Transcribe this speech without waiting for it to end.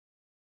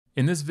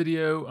In this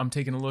video, I'm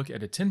taking a look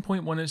at a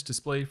 10.1-inch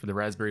display for the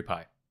Raspberry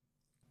Pi.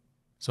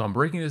 So I'm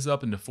breaking this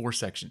up into 4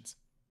 sections.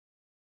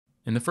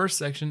 In the first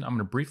section, I'm going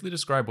to briefly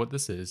describe what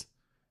this is.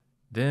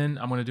 Then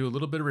I'm going to do a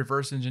little bit of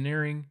reverse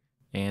engineering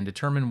and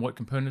determine what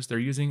components they're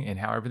using and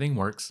how everything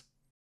works.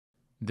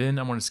 Then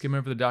I'm going to skim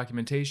over the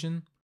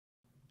documentation,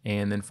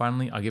 and then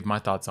finally I'll give my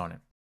thoughts on it.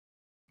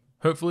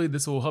 Hopefully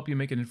this will help you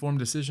make an informed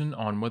decision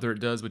on whether it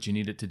does what you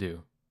need it to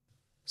do.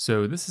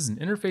 So this is an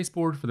interface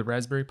board for the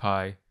Raspberry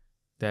Pi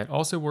that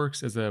also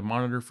works as a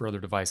monitor for other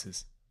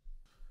devices.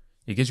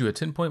 It gives you a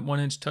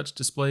 10.1-inch touch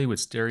display with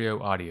stereo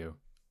audio.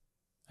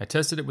 I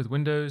tested it with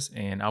Windows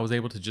and I was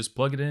able to just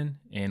plug it in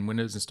and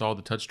Windows installed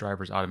the touch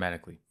drivers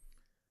automatically.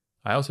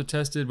 I also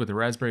tested with the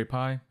Raspberry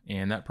Pi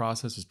and that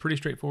process is pretty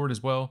straightforward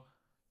as well,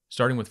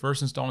 starting with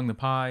first installing the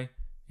Pi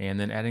and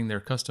then adding their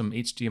custom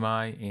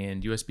HDMI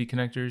and USB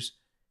connectors,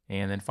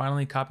 and then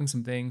finally copying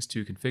some things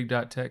to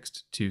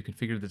config.txt to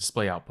configure the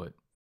display output.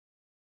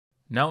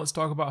 Now let's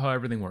talk about how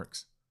everything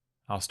works.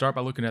 I'll start by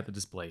looking at the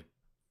display.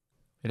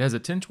 It has a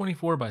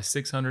 1024 by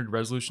 600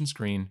 resolution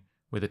screen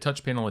with a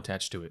touch panel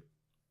attached to it.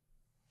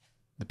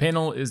 The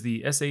panel is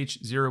the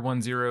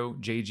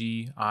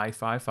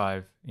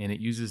SH010JG-I55 and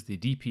it uses the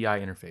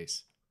DPI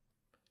interface.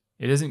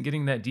 It isn't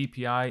getting that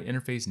DPI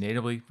interface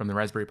natively from the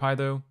Raspberry Pi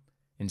though.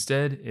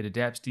 Instead, it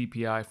adapts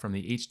DPI from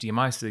the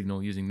HDMI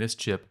signal using this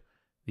chip,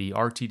 the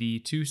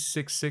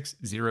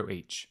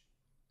RTD2660H.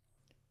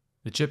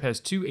 The chip has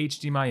 2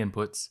 HDMI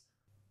inputs,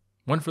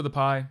 one for the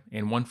Pi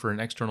and one for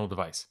an external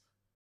device.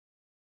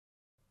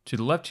 To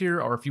the left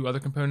here are a few other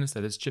components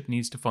that this chip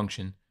needs to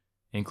function,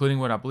 including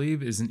what I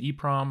believe is an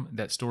EEPROM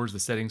that stores the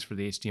settings for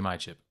the HDMI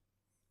chip.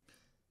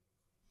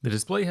 The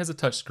display has a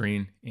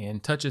touchscreen,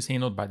 and touch is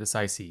handled by this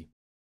IC.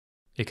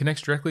 It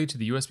connects directly to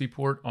the USB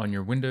port on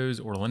your Windows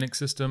or Linux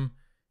system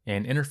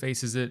and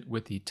interfaces it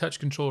with the touch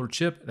controller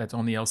chip that's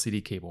on the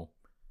LCD cable.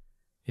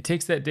 It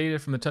takes that data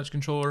from the touch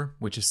controller,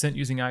 which is sent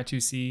using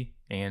I2C,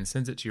 and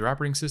sends it to your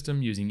operating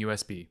system using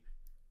USB.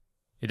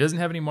 It doesn't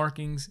have any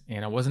markings,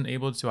 and I wasn't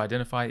able to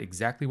identify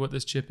exactly what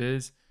this chip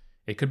is.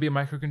 It could be a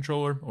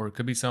microcontroller, or it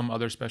could be some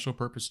other special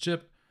purpose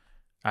chip.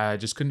 I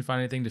just couldn't find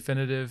anything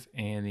definitive,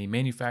 and the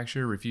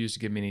manufacturer refused to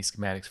give me any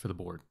schematics for the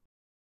board.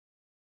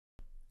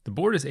 The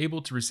board is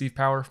able to receive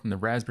power from the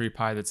Raspberry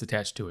Pi that's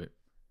attached to it.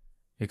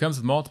 It comes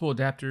with multiple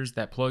adapters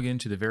that plug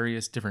into the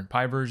various different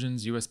Pi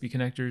versions USB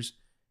connectors,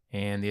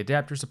 and the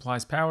adapter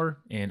supplies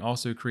power and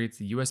also creates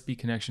the USB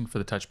connection for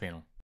the touch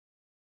panel.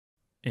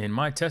 In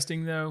my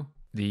testing though,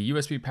 the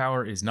USB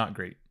power is not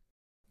great.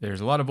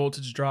 There's a lot of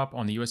voltage drop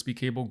on the USB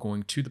cable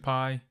going to the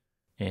Pi,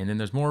 and then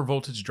there's more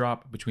voltage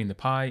drop between the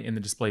Pi and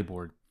the display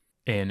board.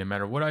 And no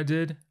matter what I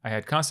did, I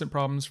had constant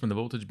problems from the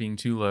voltage being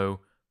too low,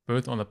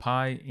 both on the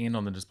Pi and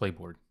on the display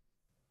board.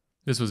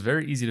 This was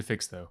very easy to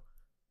fix though.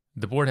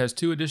 The board has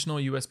 2 additional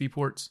USB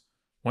ports,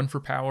 one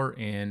for power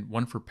and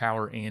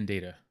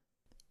data.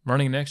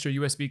 Running an extra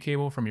USB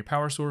cable from your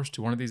power source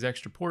to one of these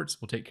extra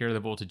ports will take care of the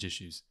voltage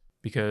issues,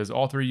 because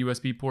all 3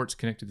 USB ports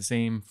connect to the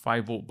same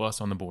 5-volt bus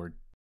on the board.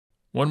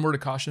 One word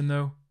of caution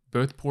though,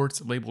 both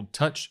ports labeled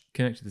touch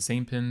connect to the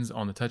same pins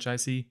on the touch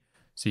IC,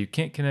 so you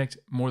can't connect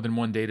more than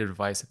one data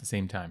device at the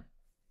same time.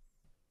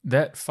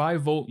 That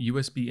 5-volt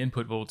USB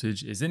input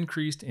voltage is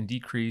increased and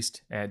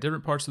decreased at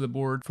different parts of the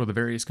board for the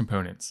various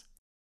components.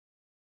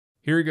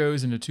 Here it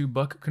goes into 2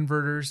 buck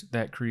converters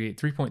that create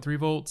 3.3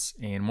 volts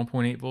and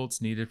 1.8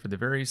 volts needed for the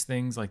various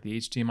things like the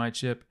HDMI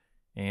chip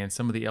and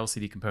some of the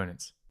LCD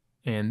components.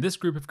 And this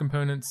group of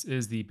components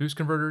is the boost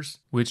converters,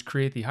 which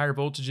create the higher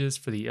voltages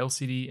for the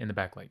LCD and the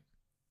backlight.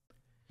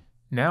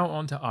 Now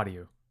on to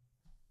audio.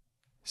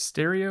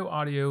 Stereo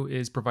audio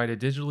is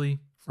provided digitally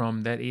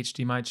from that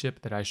HDMI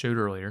chip that I showed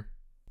earlier.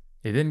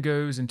 It then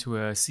goes into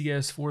a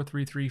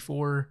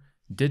CS4334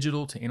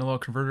 digital to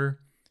analog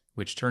converter,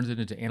 which turns it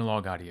into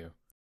analog audio.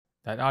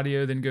 That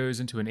audio then goes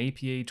into an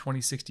APA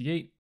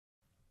 2068,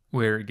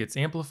 where it gets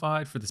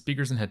amplified for the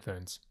speakers and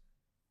headphones.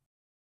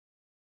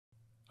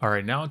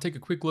 Alright, now I'll take a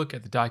quick look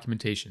at the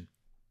documentation.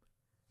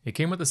 It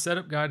came with a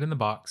setup guide in the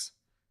box,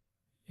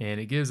 and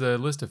it gives a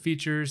list of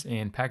features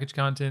and package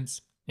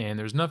contents, and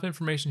there's enough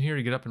information here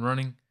to get up and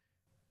running,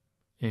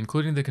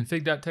 including the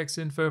config.txt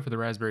info for the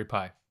Raspberry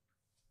Pi.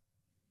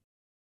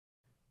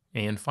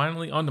 And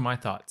finally, onto my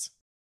thoughts.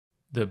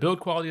 The build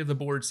quality of the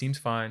board seems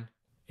fine,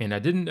 and I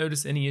didn't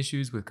notice any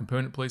issues with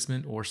component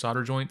placement or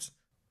solder joints.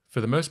 For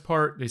the most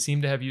part, they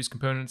seem to have used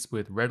components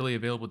with readily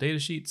available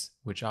datasheets,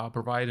 which I'll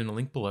provide in a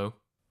link below.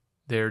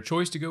 Their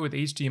choice to go with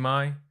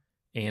HDMI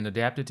and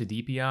adapt it to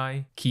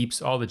DPI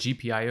keeps all the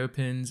GPIO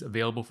pins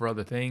available for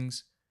other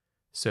things,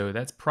 so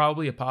that's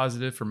probably a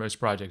positive for most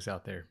projects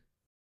out there.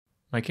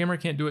 My camera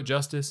can't do it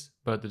justice,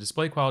 but the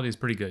display quality is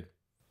pretty good.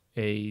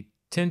 A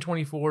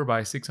 1024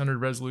 by 600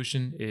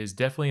 resolution is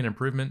definitely an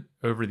improvement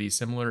over the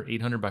similar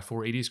 800 by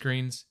 480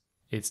 screens.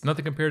 It's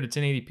nothing compared to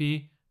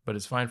 1080p, but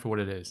it's fine for what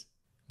it is.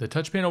 The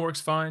touch panel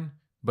works fine,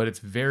 but it's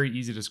very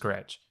easy to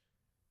scratch.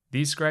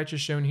 These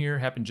scratches shown here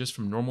happen just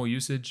from normal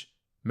usage,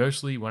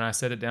 mostly when I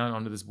set it down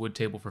onto this wood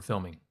table for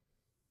filming.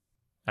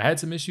 I had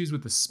some issues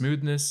with the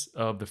smoothness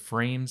of the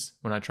frames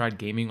when I tried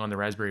gaming on the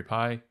Raspberry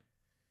Pi.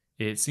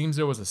 It seems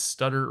there was a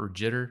stutter or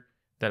jitter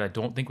that I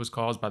don't think was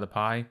caused by the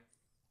Pi,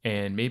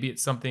 and maybe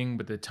it's something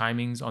with the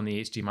timings on the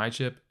HDMI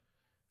chip.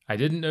 I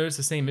didn't notice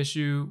the same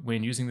issue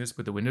when using this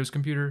with the Windows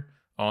computer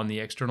on the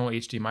external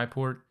HDMI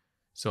port,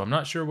 so I'm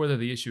not sure whether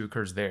the issue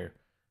occurs there.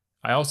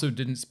 I also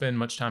didn't spend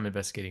much time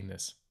investigating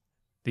this.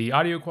 The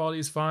audio quality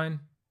is fine,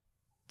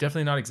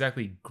 definitely not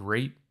exactly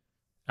great.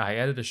 I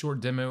added a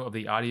short demo of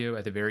the audio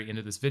at the very end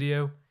of this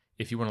video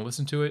if you want to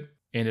listen to it,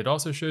 and it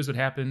also shows what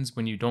happens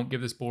when you don't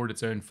give this board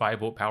its own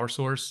 5-volt power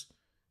source,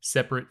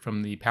 separate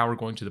from the power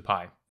going to the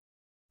Pi.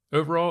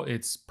 Overall,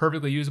 it's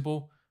perfectly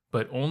usable,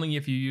 but only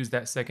if you use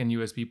that second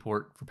USB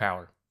port for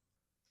power.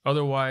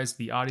 Otherwise,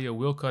 the audio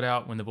will cut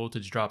out when the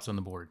voltage drops on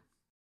the board.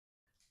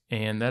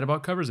 And that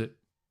about covers it.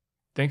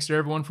 Thanks to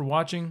everyone for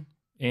watching,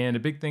 and a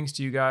big thanks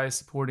to you guys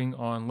supporting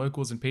on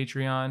Locals and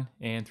Patreon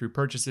and through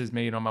purchases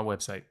made on my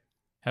website.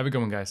 Have a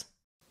good one, guys.